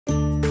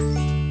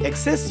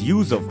Excess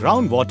use of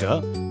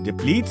groundwater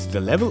depletes the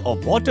level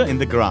of water in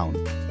the ground.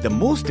 The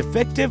most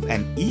effective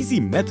and easy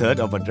method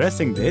of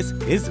addressing this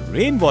is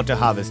rainwater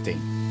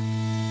harvesting.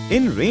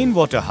 In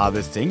rainwater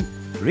harvesting,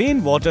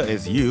 rainwater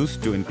is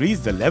used to increase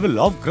the level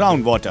of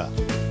groundwater.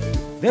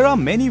 There are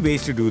many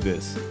ways to do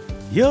this.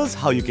 Here's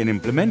how you can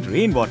implement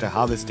rainwater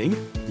harvesting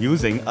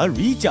using a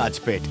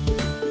recharge pit.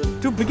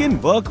 To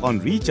begin work on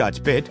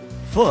recharge pit,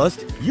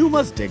 first you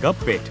must dig a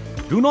pit.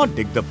 Do not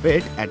dig the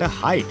pit at a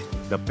height.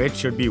 The pit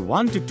should be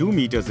 1 to 2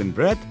 meters in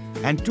breadth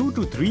and 2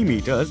 to 3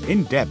 meters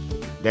in depth.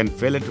 Then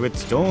fill it with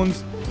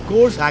stones,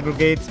 coarse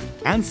aggregates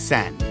and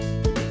sand.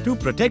 To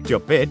protect your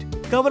pit,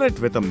 cover it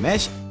with a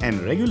mesh and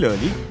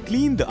regularly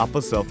clean the upper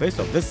surface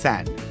of the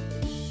sand.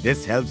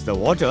 This helps the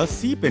water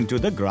seep into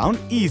the ground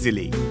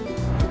easily.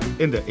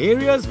 In the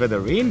areas where the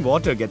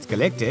rainwater gets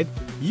collected,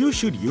 you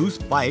should use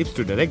pipes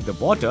to direct the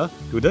water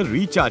to the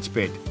recharge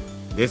pit.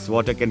 This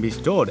water can be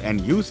stored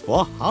and used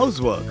for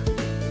housework.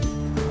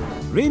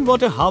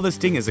 Rainwater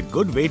harvesting is a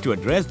good way to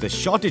address the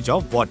shortage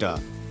of water.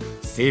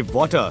 Save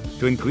water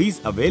to increase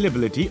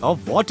availability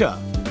of water.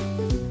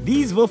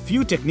 These were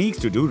few techniques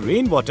to do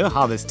rainwater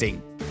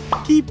harvesting.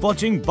 Keep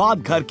watching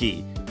Baat Ghar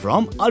Ki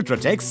from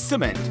UltraTech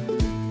Cement.